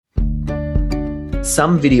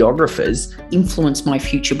Some videographers influence my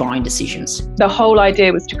future buying decisions. The whole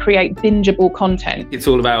idea was to create bingeable content. It's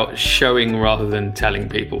all about showing rather than telling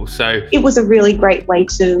people. So it was a really great way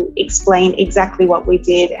to explain exactly what we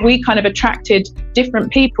did. We kind of attracted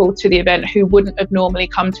different people to the event who wouldn't have normally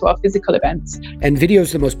come to our physical events. And video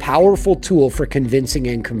is the most powerful tool for convincing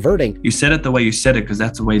and converting. You said it the way you said it because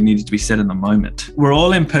that's the way it needed to be said in the moment. We're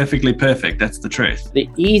all imperfectly perfect. That's the truth. The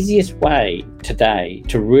easiest way today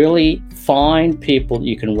to really find people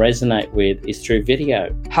you can resonate with is through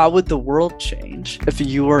video. How would the world change if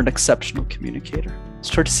you were an exceptional communicator?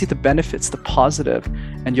 Start to see the benefits, the positive,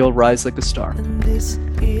 and you'll rise like a star. And this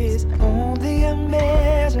is only a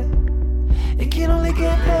measure. It can only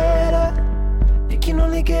get better. It can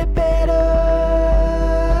only get better.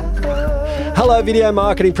 Hello, video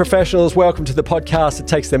marketing professionals. Welcome to the podcast that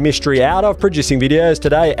takes the mystery out of producing videos.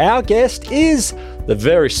 Today, our guest is the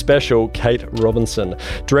very special Kate Robinson,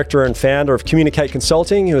 director and founder of Communicate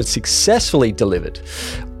Consulting, who has successfully delivered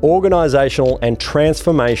organizational and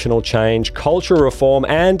transformational change, culture reform,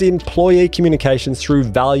 and employee communications through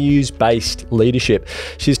values-based leadership.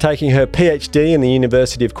 She's taking her PhD in the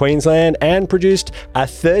University of Queensland and produced a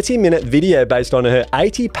 30-minute video based on her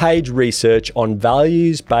 80-page research on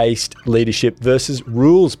values-based leadership versus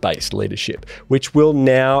rules-based leadership, which we'll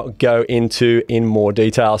now go into in more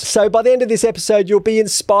detail. So by the end of this episode, you'll be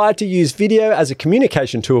inspired to use video as a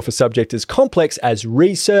communication tool for subjects as complex as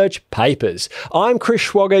research papers. I'm Chris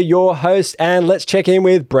Schwager, your host, and let's check in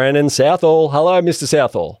with Brandon Southall. Hello, Mr.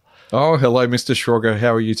 Southall. Oh, hello, Mr. Schwager.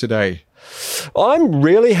 How are you today? I'm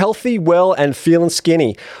really healthy, well, and feeling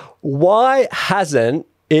skinny. Why hasn't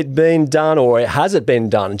it been done, or has it been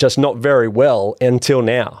done, just not very well until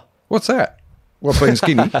now? What's that? What, being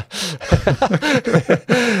skinny?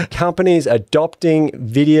 Companies adopting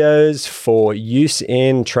videos for use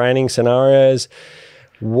in training scenarios.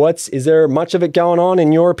 Is there much of it going on,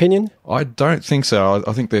 in your opinion? I don't think so.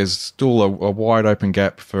 I think there's still a wide open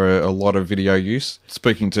gap for a lot of video use.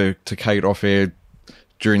 Speaking to Kate off air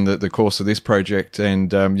during the course of this project,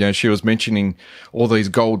 and she was mentioning all these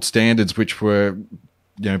gold standards, which were,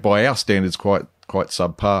 by our standards, quite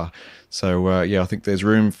subpar. So I think there's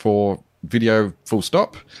room for video full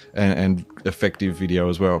stop and effective video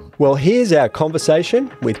as well. Well, here's our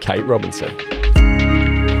conversation with Kate Robinson.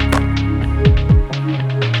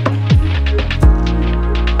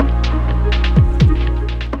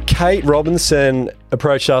 Kate Robinson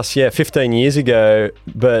approached us, 15 years ago,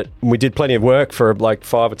 but we did plenty of work for like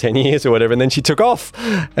 5 or 10 years or whatever, and then she took off,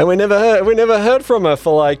 and we never heard from her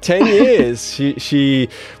for like 10 years. She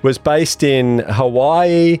was based in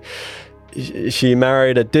Hawaii. She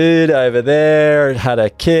married a dude over there, had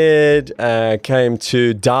a kid, came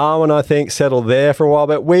to Darwin, I think, settled there for a while,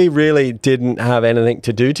 but we really didn't have anything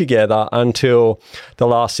to do together until the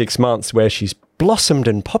last 6 months, where she's blossomed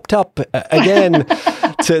and popped up again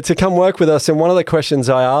to come work with us. And one of the questions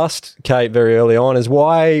I asked Kate very early on is,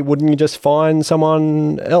 why wouldn't you just find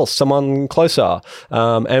someone else, someone closer?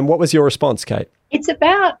 And what was your response, Kate? It's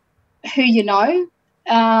about who you know.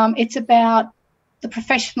 It's about the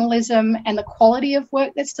professionalism and the quality of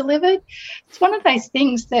work that's delivered. It's one of those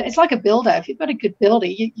things that it's like a builder. If you've got a good builder,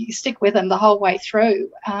 you stick with them the whole way through.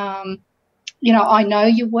 I know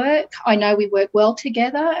your work. I know we work well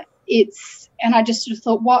together. And I just sort of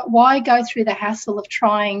thought, why go through the hassle of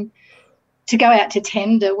trying to go out to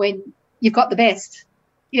tender when you've got the best?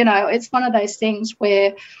 It's one of those things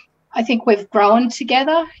where I think we've grown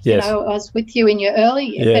together. Yes. I was with you in your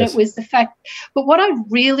early, yes. But it was the fact. But what I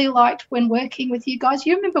really liked when working with you guys,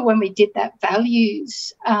 you remember when we did that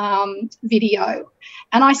values video,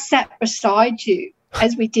 and I sat beside you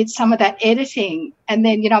as we did some of that editing, and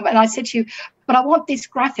then, and I said to you, but I want this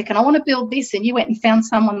graphic and I want to build this, and you went and found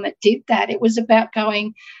someone that did that. It was about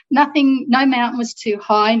going, no mountain was too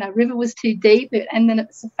high, no river was too deep, and then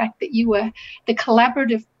it's the fact that you were the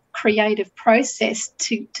collaborative creative process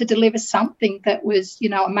to deliver something that was,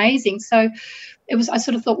 amazing. So I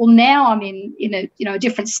sort of thought, well, now I'm in a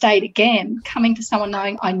different state again, coming to someone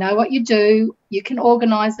knowing I know what you do, you can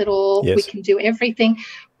organise it all, yes. We can do everything.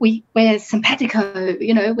 We're simpatico,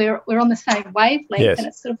 we're on the same wavelength, yes. And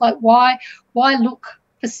it's sort of like, why look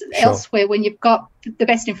for elsewhere when you've got the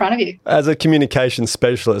best in front of you? As a communication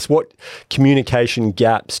specialist, what communication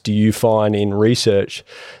gaps do you find in research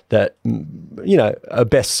that, are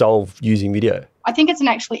best solved using video? I think it's an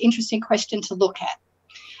actually interesting question to look at.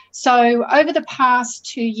 So over the past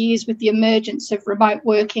 2 years, with the emergence of remote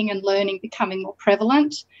working and learning becoming more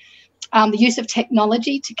prevalent, the use of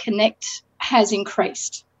technology to connect has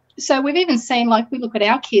increased. So we've even seen, like, we look at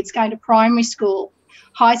our kids going to primary school.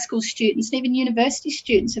 high school students and even university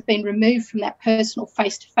students have been removed from that personal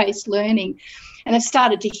face-to-face learning, and have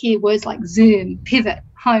started to hear words like Zoom, pivot,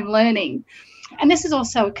 home learning. And this has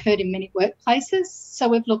also occurred in many workplaces. So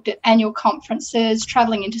we've looked at annual conferences,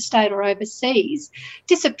 travelling interstate or overseas,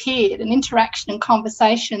 disappeared, and interaction and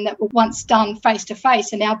conversation that were once done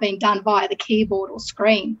face-to-face are now being done via the keyboard or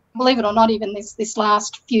screen. Believe it or not, even this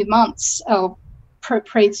last few months of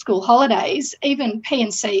pre-school holidays, even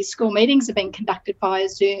P&C school meetings are being conducted via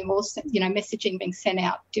Zoom, or messaging being sent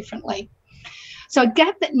out differently. So a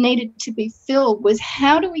gap that needed to be filled was,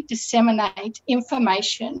 how do we disseminate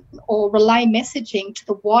information or relay messaging to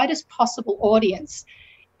the widest possible audience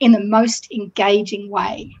in the most engaging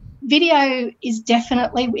way? Video is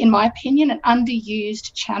definitely, in my opinion, an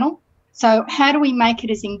underused channel. So how do we make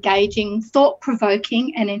it as engaging,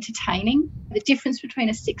 thought-provoking and entertaining? The difference between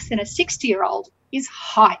a 6 and a 60-year-old is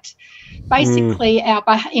height. Basically, our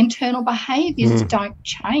internal behaviours don't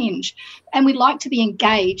change, and we like to be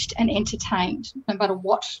engaged and entertained no matter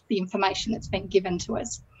what the information that's been given to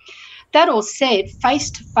us. That all said,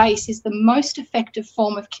 face-to-face is the most effective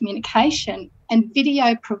form of communication, and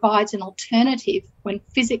video provides an alternative when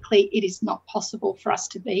physically it is not possible for us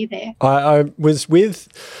to be there. I was with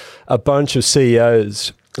a bunch of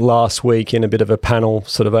CEOs last week in a bit of a panel,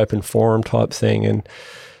 sort of open forum type thing, and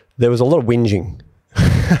there was a lot of whinging.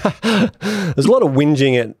 There's a lot of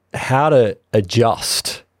whinging at how to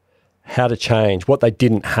adjust, how to change, what they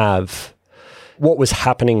didn't have, what was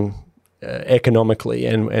happening economically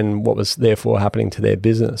and what was therefore happening to their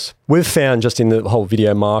business. We've found just in the whole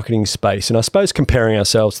video marketing space, and I suppose comparing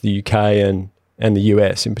ourselves to the UK and the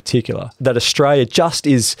US in particular, that Australia just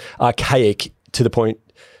is archaic to the point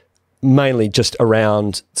mainly just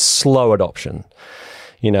around slow adoption.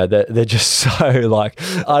 You know, they're just so like,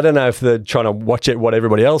 I don't know if they're trying to watch it what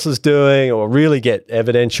everybody else is doing or really get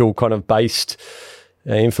evidential kind of based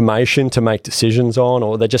information to make decisions on,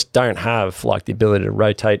 or they just don't have like the ability to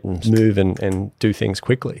rotate and move and do things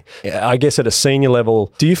quickly. I guess at a senior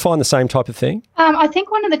level, do you find the same type of thing? I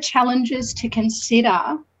think one of the challenges to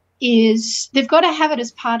consider is they've got to have it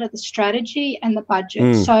as part of the strategy and the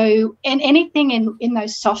budget. So, and anything in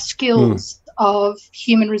those soft skills of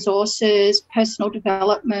human resources, personal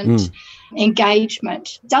development,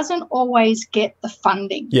 engagement doesn't always get the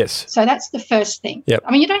funding. Yes. So that's the first thing. Yep.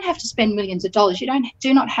 I mean, you don't have to spend millions of dollars. You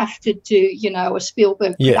do not have to do, a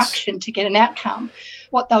Spielberg production to get an outcome.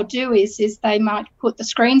 What they'll do is they might put the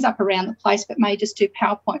screens up around the place, but may just do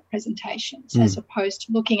PowerPoint presentations as opposed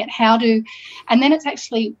to looking at and then it's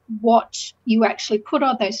actually what you actually put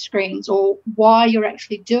on those screens or why you're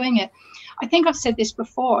actually doing it. I think I've said this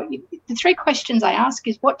before. The three questions I ask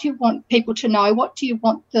is, what do you want people to know? What do you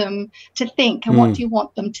want them to think? And what do you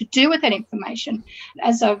want them to do with that information?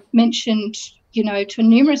 As I've mentioned, to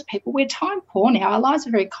numerous people, we're time poor now. Our lives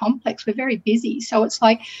are very complex. We're very busy. So it's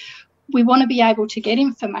like we want to be able to get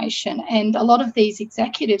information. And a lot of these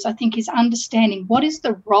executives, I think, is understanding what is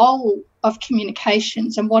the role of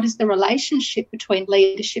communications and what is the relationship between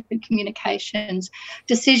leadership and communications,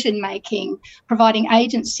 decision-making, providing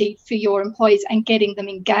agency for your employees and getting them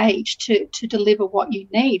engaged to deliver what you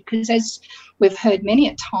need. Because as we've heard many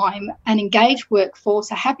a time, an engaged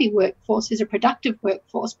workforce, a happy workforce is a productive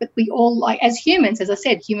workforce, but we all like, as humans, as I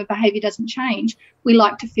said, human behaviour doesn't change. We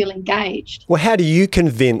like to feel engaged. Well, how do you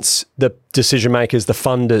convince the decision makers, the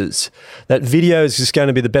funders, that video is just going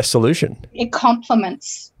to be the best solution? It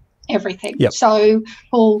complements everything. Yep. So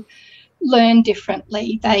people learn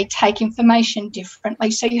differently. They take information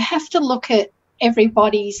differently. So you have to look at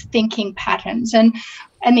everybody's thinking patterns. And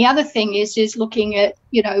the other thing is looking at,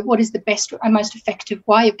 what is the best and most effective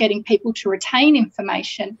way of getting people to retain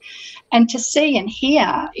information and to see and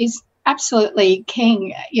hear is absolutely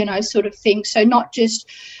king, sort of thing. So not just,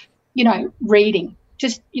 reading.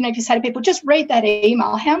 Just, if you say to people, just read that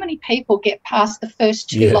email, how many people get past the first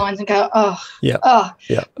two lines and go,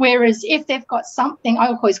 Whereas if they've got something, I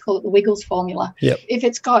always call it the Wiggles formula. If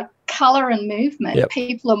it's got colour and movement,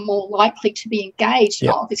 people are more likely to be engaged and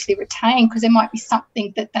obviously retain, because there might be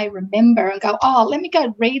something that they remember and go, let me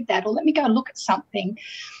go read that, or let me go look at something.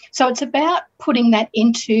 So it's about putting that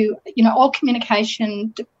into, all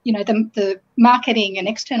communication, the marketing and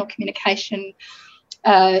external communication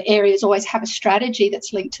areas always have a strategy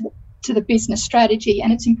that's linked to the business strategy,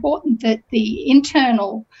 and it's important that the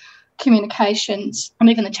internal communications and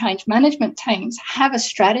even the change management teams have a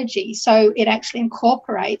strategy so it actually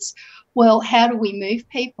incorporates, well, how do we move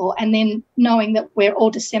people? And then knowing that we're all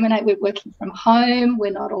disseminated, we're working from home,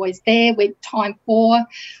 we're not always there, we're time poor,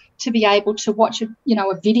 to be able to watch a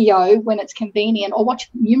video when it's convenient, or watch it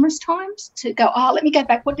numerous times to go, let me go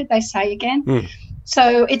back, what did they say again?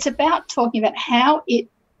 So it's about talking about how it,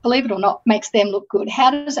 believe it or not, makes them look good.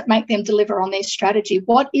 How does it make them deliver on their strategy?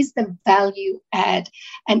 What is the value add?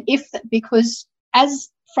 And because as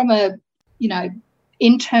from a,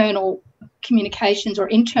 internal communications or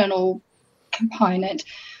internal component,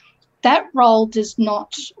 that role does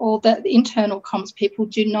not, or the internal comms people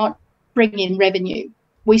do not bring in revenue.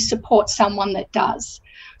 We support someone that does.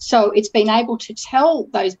 So it's been able to tell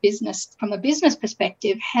those from a business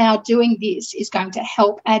perspective, how doing this is going to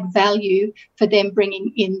help add value for them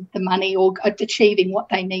bringing in the money or achieving what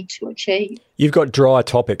they need to achieve. You've got dry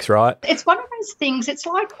topics, right? It's one of those things, it's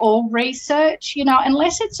like all research,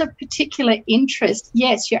 unless it's a particular interest,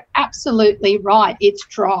 yes, you're absolutely right, it's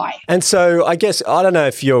dry. And so I guess, I don't know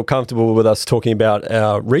if you're comfortable with us talking about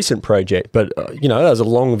our recent project, but, that was a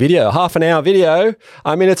long video, half an hour video.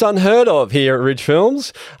 I mean, it's unheard of here at Ridge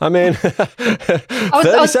Films. I mean, 30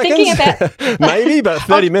 I was seconds? thinking about maybe, but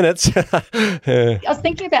 30 minutes. I was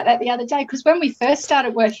thinking about that the other day, because when we first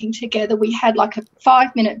started working together, we had like a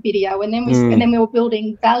 5-minute video, and then we were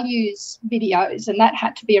building values videos, and that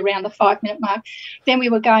had to be around the 5-minute mark. Then we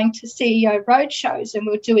were going to CEO roadshows, and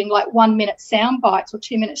we were doing like 1-minute sound bites or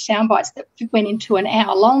 2-minute sound bites that went into an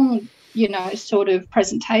hour-long, sort of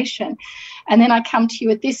presentation. And then I come to you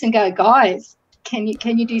with this and go, guys, can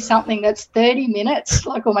you do something that's 30 minutes,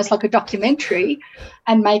 like almost like a documentary,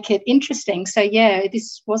 and make it interesting? So yeah,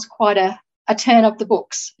 this was quite a turn of the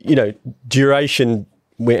books. Duration,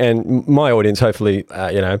 and my audience, hopefully,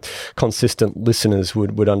 consistent listeners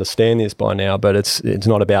would understand this by now, but it's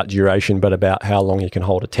not about duration, but about how long you can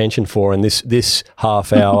hold attention for. And this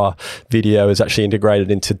half-hour video is actually integrated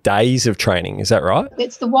into days of training. Is that right?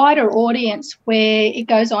 It's the wider audience where it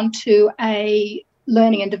goes on to a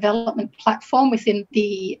learning and development platform within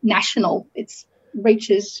the national. It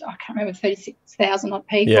reaches, I can't remember, 36,000 odd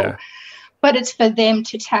people. Yeah. But it's for them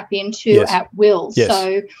to tap into at will. Yes.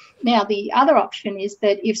 So now the other option is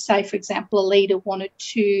that if, say, for example, a leader wanted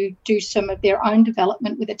to do some of their own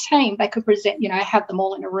development with a team, they could present, have them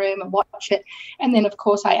all in a room and watch it. And then, of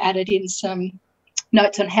course, I added in some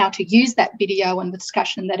notes on how to use that video and the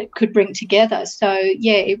discussion that it could bring together. So,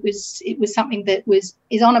 yeah, it was something that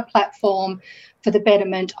is on a platform for the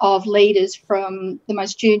betterment of leaders, from the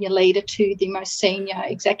most junior leader to the most senior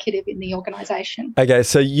executive in the organisation. Okay,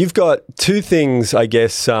 so you've got two things, I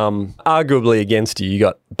guess, arguably against you. You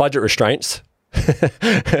got budget restraints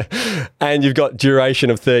and you've got duration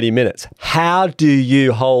of 30 minutes. How do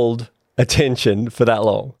you hold attention for that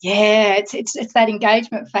long? Yeah, it's that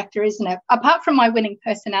engagement factor, isn't it? Apart from my winning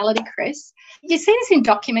personality, Chris, you see this in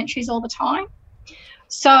documentaries all the time.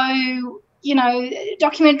 So,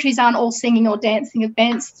 documentaries aren't all singing or dancing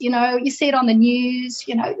events. You see it on the news.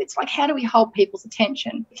 It's like, how do we hold people's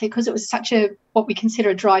attention? Because it was such what we consider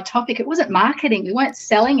a dry topic. It wasn't marketing. We weren't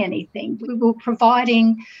selling anything. We were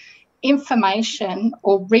providing information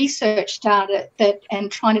or research data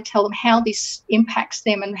and trying to tell them how this impacts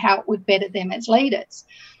them and how it would better them as leaders.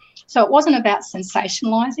 So it wasn't about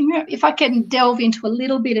sensationalizing it. If I can delve into a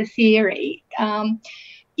little bit of theory,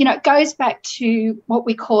 it goes back to what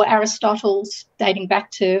we call Aristotle's, dating back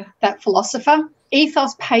to that philosopher,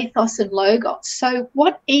 ethos, pathos, and logos. So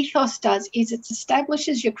what ethos does is it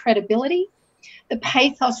establishes your credibility. The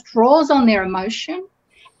pathos draws on their emotion,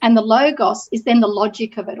 and the logos is then the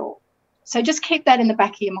logic of it all. So just keep that in the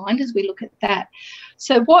back of your mind as we look at that.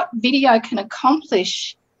 So what video can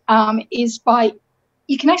accomplish is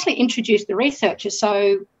you can actually introduce the researchers.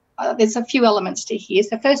 So there's a few elements to here.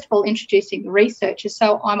 So first of all, introducing the researchers.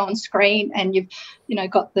 So I'm on screen and you've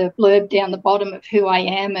got the blurb down the bottom of who I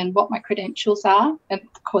am and what my credentials are, and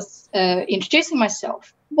of course introducing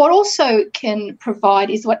myself. What also can provide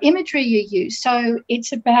is what imagery you use. So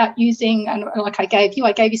it's about using, and like I gave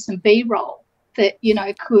you some B-roll that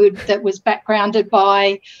that was backgrounded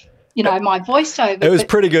by my voiceover. It was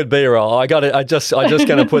pretty good B-roll. I just going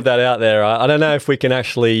to put that out there. I don't know if we can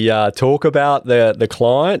actually talk about the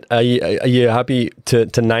client. Are you happy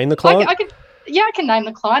to name the client? I can name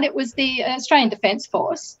the client. It was the Australian Defence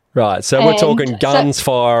Force. Right, so we're talking guns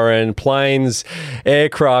firing, planes,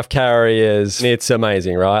 aircraft carriers. It's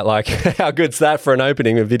amazing, right? Like, how good's that for an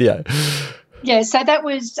opening of video? Yeah, so that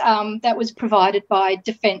was provided by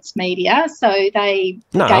Defence Media. So they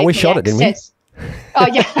we shot it, didn't we? Oh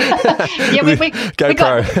yeah, yeah.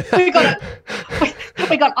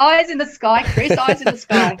 We got eyes in the sky, Chris. Eyes in the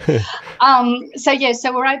sky.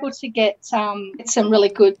 So we're able to get some really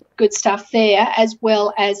good stuff there, as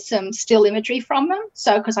well as some still imagery from them.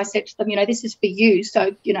 So because I said to them, this is for you.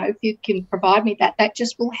 So if you can provide me that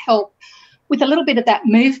just will help with a little bit of that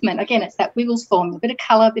movement. Again, it's that Wiggles formula, a bit of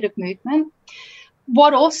colour, a bit of movement.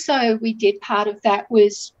 What also we did, part of that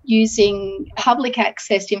was using public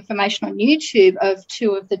access information on YouTube of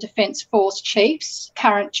two of the Defence Force chiefs,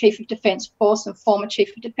 current Chief of Defence Force and former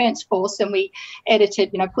Chief of Defence Force, and we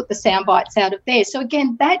edited, put the sound bites out of there. So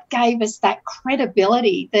again, that gave us that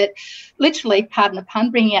credibility that literally, pardon the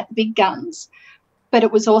pun, bringing out the big guns, but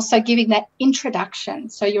it was also giving that introduction.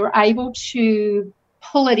 So you're able to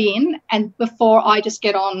pull it in, and before I just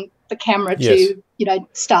get on the camera to,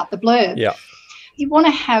 start the blurb. Yeah. You want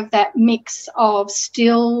to have that mix of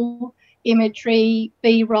still imagery,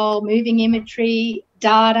 B-roll, moving imagery,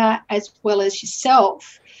 data, as well as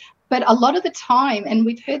yourself. But a lot of the time, and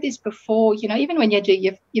we've heard this before, even when you do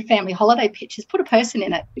your family holiday pictures, put a person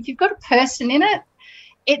in it. If you've got a person in it,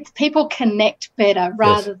 people connect better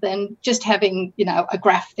rather than just having, a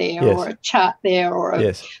graph there or a chart there or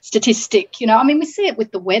a statistic. We see it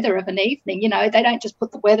with the weather of an evening. They don't just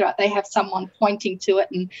put the weather up. They have someone pointing to it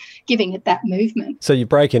and giving it that movement. So you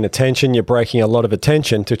break in attention, you're breaking a lot of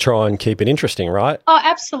attention to try and keep it interesting, right? Oh,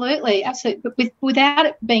 absolutely. Absolutely. But without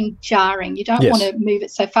it being jarring, you don't want to move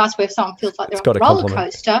it so fast where someone feels like they're on a roller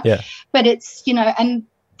coaster. Yeah. But it's, and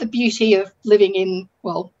the beauty of living in,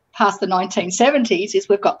 past the 1970s is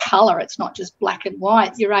we've got colour. It's not just black and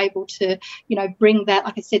white. You're able to, bring that,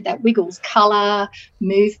 like I said, that wiggles, colour,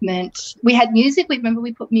 movement. We had music. Remember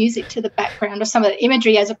we put music to the background of some of the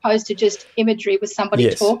imagery as opposed to just imagery with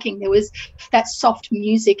somebody talking. There was that soft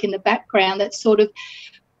music in the background that sort of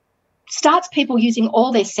starts people using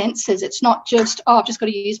all their senses. It's not just, I've just got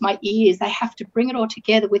to use my ears. They have to bring it all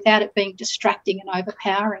together without it being distracting and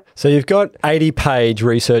overpowering. So you've got 80-page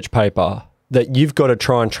research paper that you've got to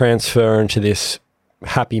try and transfer into this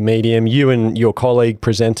happy medium. You and your colleague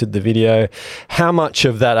presented the video. How much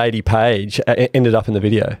of that 80-page ended up in the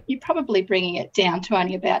video? You're probably bringing it down to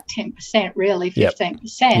only about 10%, really,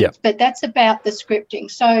 15%. But that's about the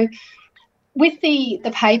scripting. So with the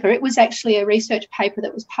paper, it was actually a research paper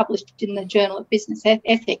that was published in the Journal of Business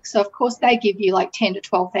Ethics. So, of course, they give you like 10 to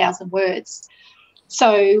 12,000 words.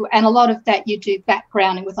 So, and a lot of that you do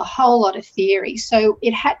backgrounding with a whole lot of theory. So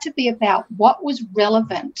it had to be about what was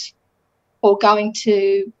relevant or going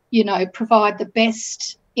to, provide the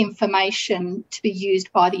best information to be used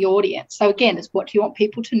by the audience. So again, it's what do you want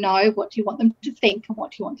people to know, what do you want them to think, and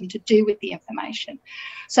what do you want them to do with the information?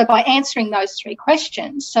 So by answering those three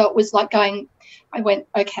questions, so it was like I went,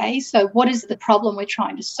 okay, so what is the problem we're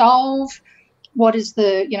trying to solve? What is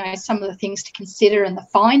the, some of the things to consider and the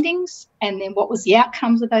findings, and then what was the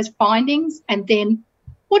outcomes of those findings, and then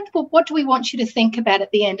what do we want you to think about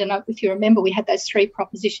at the end? And if you remember, we had those three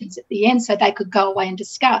propositions at the end so they could go away and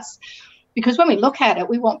discuss. Because when we look at it,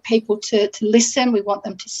 we want people to listen, we want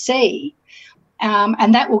them to see,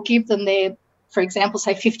 and that will give them their, for example,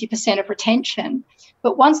 say 50% of retention.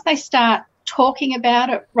 But once they start talking about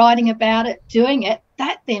it, writing about it, doing it,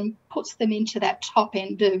 that then puts them into that top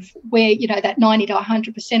end of where, that 90 to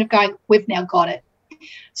 100% of going, we've now got it.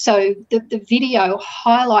 So the video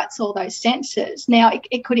highlights all those senses. Now,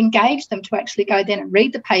 it could engage them to actually go then and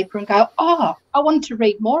read the paper and go, oh, I wanted to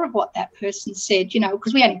read more of what that person said,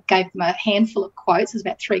 because we only gave them a handful of quotes. There's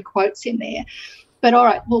about 3 quotes in there. But all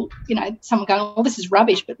right, well, someone going, well, this is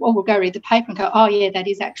rubbish, but we'll go read the paper and go, oh, yeah, that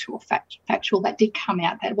is factual. That did come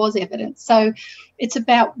out. That was evidence. So it's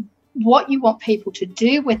about what you want people to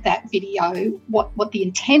do with that video, what the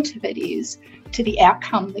intent of it is to the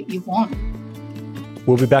outcome that you want.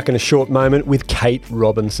 We'll be back in a short moment with Kate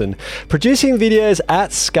Robinson. Producing videos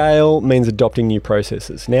at scale means adopting new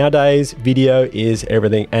processes. Nowadays, video is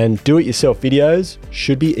everything, and do-it-yourself videos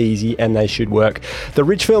should be easy and they should work. The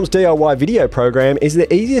Rich Films DIY video program is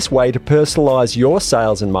the easiest way to personalize your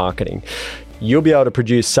sales and marketing. You'll be able to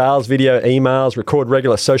produce sales video, emails, record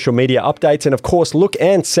regular social media updates, and of course, look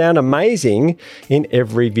and sound amazing in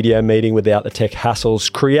every video meeting without the tech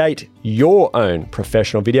hassles. Create your own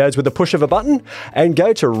professional videos with the push of a button and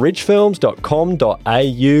go to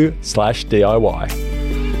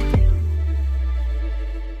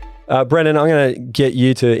richfilms.com.au/DIY. Brendan, I'm going to get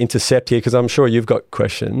you to intercept here because I'm sure you've got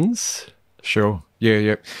questions. Sure.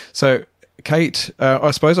 Yeah. So, Kate, I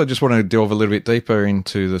suppose I just want to delve a little bit deeper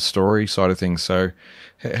into the story side of things. So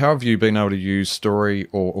how have you been able to use story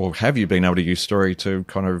or have you been able to use story to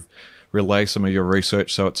kind of relay some of your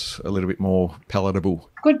research so it's a little bit more palatable?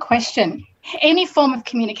 Good question. Any form of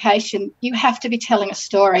communication, you have to be telling a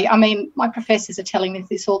story. I mean, my professors are telling me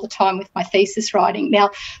this all the time with my thesis writing. Now,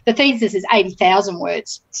 the thesis is 80,000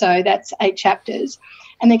 words, so that's 8 chapters.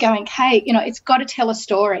 And they're going, Kate, it's got to tell a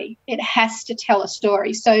story. It has to tell a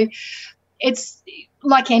story. So it's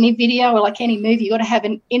like any video or like any movie, you've got to have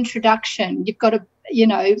an introduction. You've got to,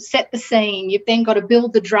 set the scene. You've then got to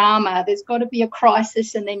build the drama. There's got to be a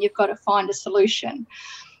crisis, and then you've got to find a solution.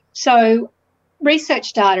 So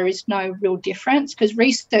research data is no real difference, because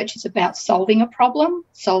research is about solving a problem,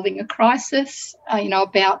 solving a crisis,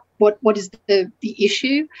 about what is the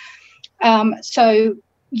issue. So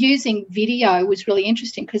using video was really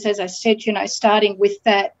interesting because, as I said, starting with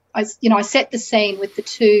that, I set the scene with the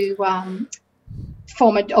two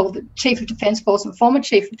the Chief of Defence Force and former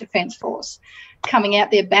Chief of Defence Force coming out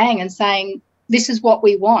there bang and saying, this is what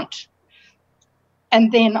we want.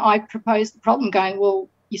 And then I proposed the problem going, well,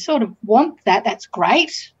 you sort of want that, that's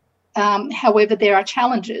great. However, there are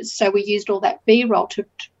challenges. So we used all that B-roll to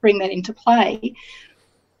bring that into play.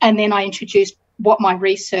 And then I introduced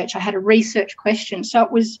I had a research question. So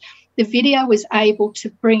the video was able to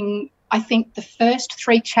bring, I think, the first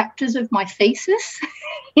 3 chapters of my thesis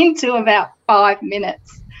into about 5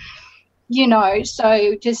 minutes.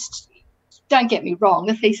 So just don't get me wrong,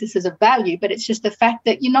 the thesis is of value, but it's just the fact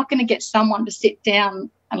that you're not going to get someone to sit down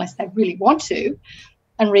unless they really want to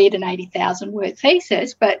and read an 80,000 word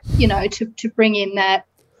thesis, but, to bring in that,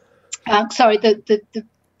 the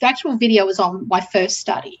actual video was on my first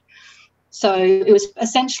study. So it was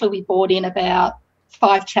essentially, we brought in about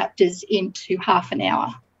 5 chapters into half an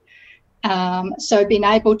hour. So being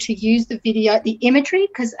able to use the video, the imagery,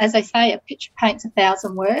 because as I say, a picture paints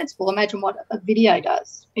 1,000 words. Well, imagine what a video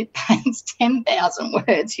does. It paints 10,000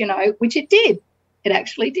 words, which it did. It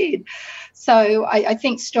actually did. So I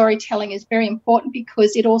think storytelling is very important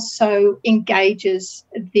because it also engages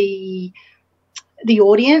the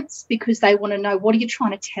audience, because they want to know, what are you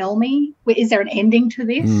trying to tell me? Is there an ending to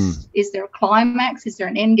this? Is there a climax? Is there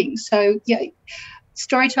an ending? So,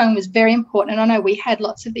 storytelling was very important. And I know we had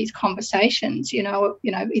lots of these conversations, in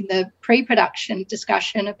the pre-production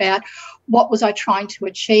discussion about what was I trying to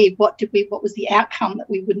achieve? What was the outcome that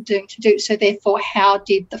we were doing to do? So therefore, how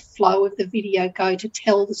did the flow of the video go to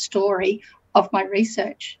tell the story of my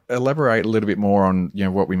research? Elaborate a little bit more on,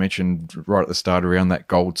 what we mentioned right at the start around that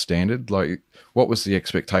gold standard. Like, what was the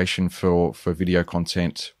expectation for video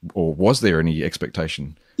content, or was there any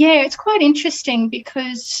expectation? Yeah, it's quite interesting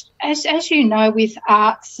because, as you know, with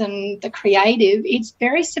arts and the creative, it's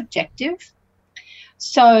very subjective.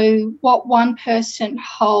 So what one person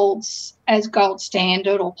holds as gold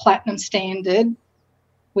standard or platinum standard,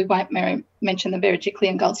 we won't mention the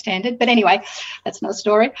Berejiklian gold standard, but anyway, that's another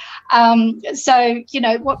story. So,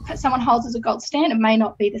 what someone holds as a gold standard may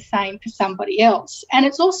not be the same for somebody else. And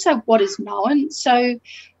it's also what is known. So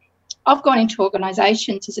I've gone into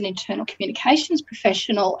organisations as an internal communications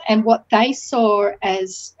professional, and what they saw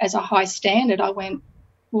as a high standard, I went,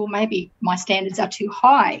 well, maybe my standards are too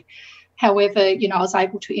high. However, I was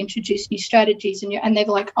able to introduce new strategies, and they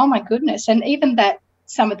were like, oh, my goodness. And even that,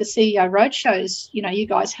 some of the CEO roadshows, you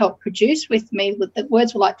guys helped produce with me, the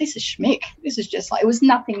words were like, this is schmick. This is just like, it was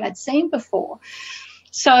nothing they'd seen before.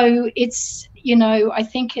 So it's, I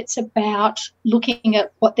think it's about looking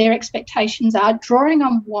at what their expectations are, drawing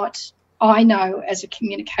on what I know as a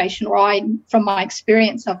communication, or from my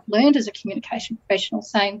experience, I've learned as a communication professional,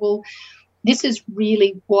 saying, well, this is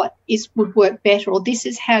really what would work better, or this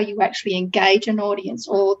is how you actually engage an audience,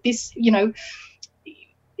 or this,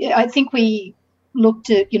 I think we looked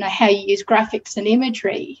at, how you use graphics and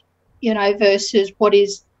imagery, versus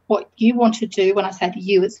what you want to do. When I say the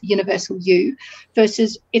you, it's the universal you,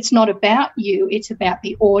 versus it's not about you, it's about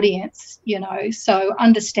the audience, So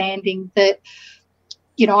understanding that,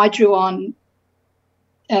 I drew on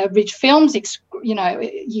Ridge Films,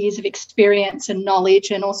 years of experience and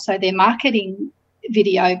knowledge, and also their marketing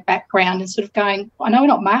video background, and sort of going, I know we're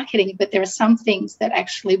not marketing, but there are some things that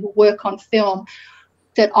actually will work on film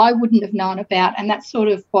that I wouldn't have known about. And that's sort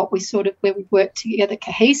of where we work together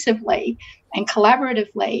cohesively and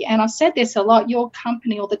collaboratively. And I've said this a lot, your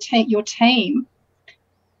company or your team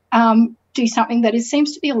do something that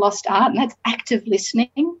seems to be a lost art, and that's active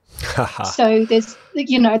listening. So there's,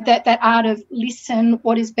 that art of listen,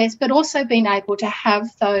 what is best, but also being able to have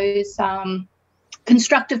those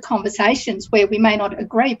constructive conversations where we may not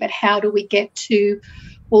agree, but how do we get to,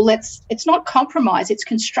 well, it's not compromise, it's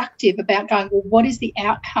constructive, about going, well, what is the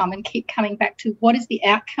outcome, and keep coming back to what is the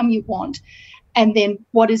outcome you want, and then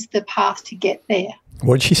what is the path to get there.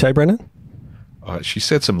 What did she say, Brendan? She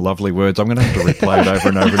said some lovely words. I'm going to have to replay it over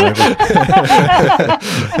and over and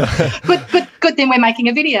over. Good thing we're making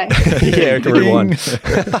a video. Yeah, rewind.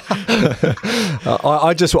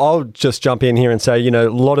 I'll just jump in here and say, a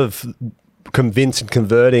lot of convince and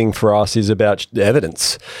converting for us is about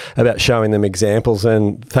evidence, about showing them examples.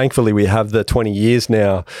 And thankfully we have the 20 years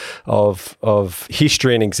now of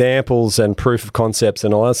history and examples and proof of concepts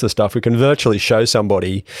and all that sort of stuff. We can virtually show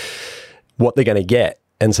somebody what they're going to get.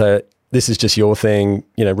 And so this is just your thing,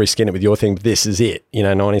 reskin it with your thing, but this is it,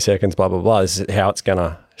 90 seconds, blah, blah, blah. This is how it's going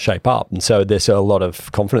to shape up. And so there's a lot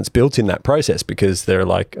of confidence built in that process because they're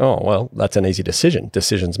like, oh, well, that's an easy decision.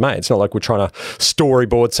 Decision's made. It's not like we're trying to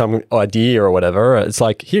storyboard some idea or whatever. It's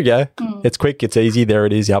like, here you go. It's quick. It's easy. There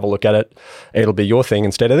it is. You have a look at it. It'll be your thing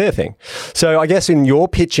instead of their thing. So I guess in your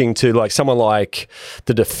pitching to like someone like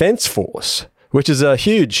the Defence Force, which is a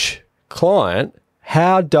huge client,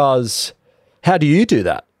 how do you do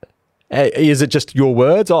that? Is it just your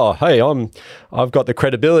words? Oh, hey, I've got the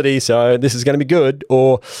credibility, so this is going to be good.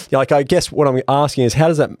 Or I guess what I'm asking is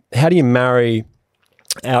how do you marry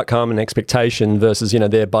outcome and expectation versus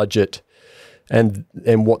their budget and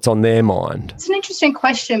what's on their mind? It's an interesting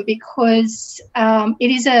question because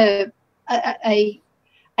it is a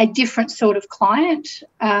different sort of client.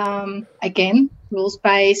 Again, rules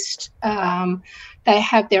based. They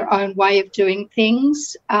have their own way of doing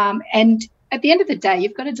things, and at the end of the day,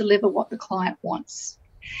 you've got to deliver what the client wants.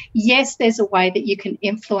 Yes, there's a way that you can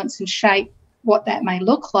influence and shape what that may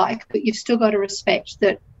look like, but you've still got to respect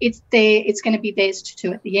that it's going to be theirs to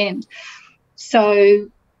do at the end. So,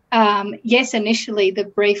 yes, initially the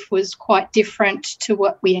brief was quite different to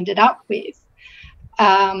what we ended up with.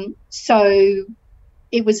 So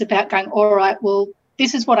it was about going, all right, well,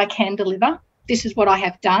 this is what I can deliver. This is what I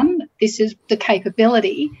have done. This is the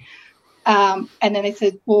capability. And then they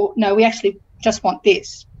said, well, no, we actually just want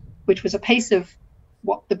this, which was a piece of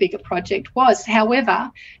what the bigger project was.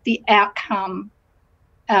 However, the outcome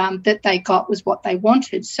that they got was what they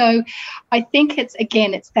wanted. So I think it's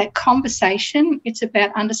that conversation. It's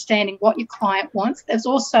about understanding what your client wants. There's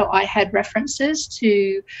also, I had references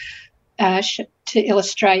to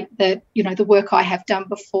illustrate that, the work I have done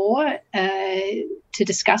before, to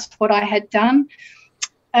discuss what I had done.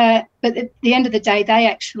 But at the end of the day, they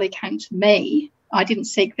actually came to me. I didn't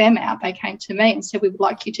seek them out. They came to me and said, we would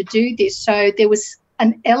like you to do this. So there was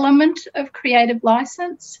an element of creative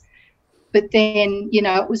license, but then,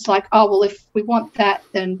 it was like, oh, well, if we want that,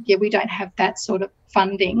 then, we don't have that sort of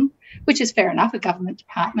funding, which is fair enough, a government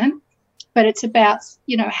department. But it's about,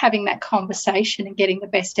 having that conversation and getting the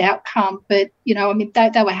best outcome. But,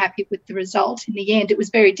 they were happy with the result in the end. It was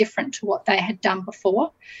very different to what they had done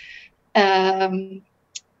before. When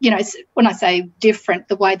I say different,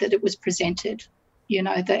 the way that it was presented,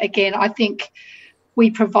 again, I think we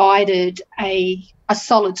provided a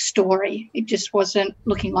solid story. It just wasn't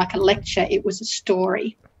looking like a lecture. It was a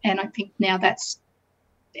story. And I think now that's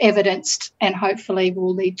evidenced and hopefully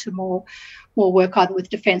will lead to more work either with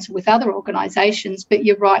Defence or with other organisations. But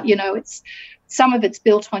you're right, it's some of it's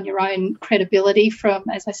built on your own credibility from,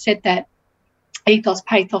 as I said, that ethos,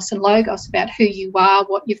 pathos and logos about who you are,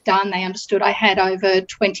 what you've done. They understood I had over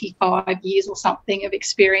 25 years or something of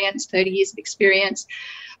experience, 30 years of experience,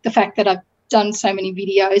 the fact that I've done so many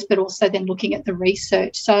videos, but also then looking at the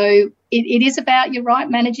research. So it is about, you're right,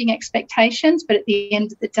 managing expectations, but at the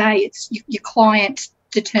end of the day, it's your client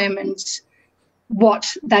determines what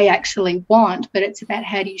they actually want, but it's about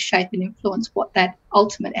how do you shape and influence what that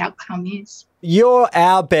ultimate outcome is. You're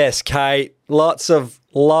our best, Kate. Lots of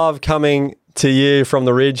love coming to you from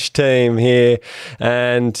the Ridge team here.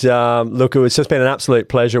 And look, it's just been an absolute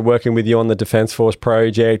pleasure working with you on the Defence Force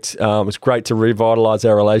project. It was great to revitalise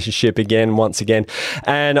our relationship once again.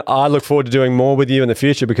 And I look forward to doing more with you in the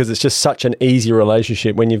future because it's just such an easy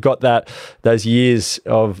relationship. When you've got those years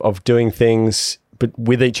of doing things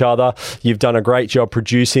with each other. You've done a great job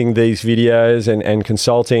producing these videos and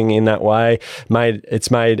consulting in that way.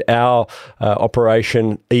 It's made our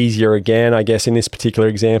operation easier again, I guess, in this particular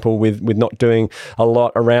example with not doing a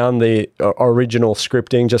lot around the original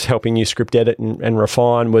scripting, just helping you script edit and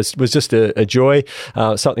refine was just a joy.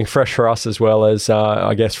 Something fresh for us as well as,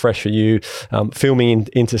 I guess, fresh for you, filming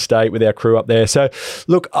interstate with our crew up there. So,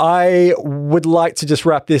 look, I would like to just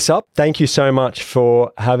wrap this up. Thank you so much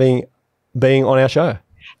for being on our show.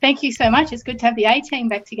 Thank you so much. It's good to have the A-team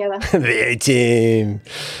back together. The A-team.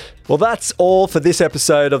 Well, that's all for this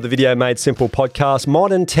episode of the Video Made Simple podcast.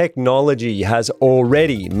 Modern technology has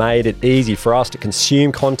already made it easy for us to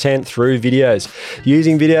consume content through videos.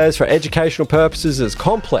 Using videos for educational purposes as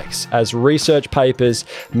complex as research papers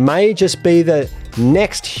may just be the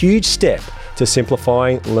next huge step to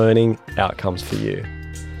simplifying learning outcomes for you.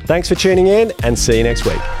 Thanks for tuning in and see you next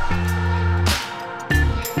week.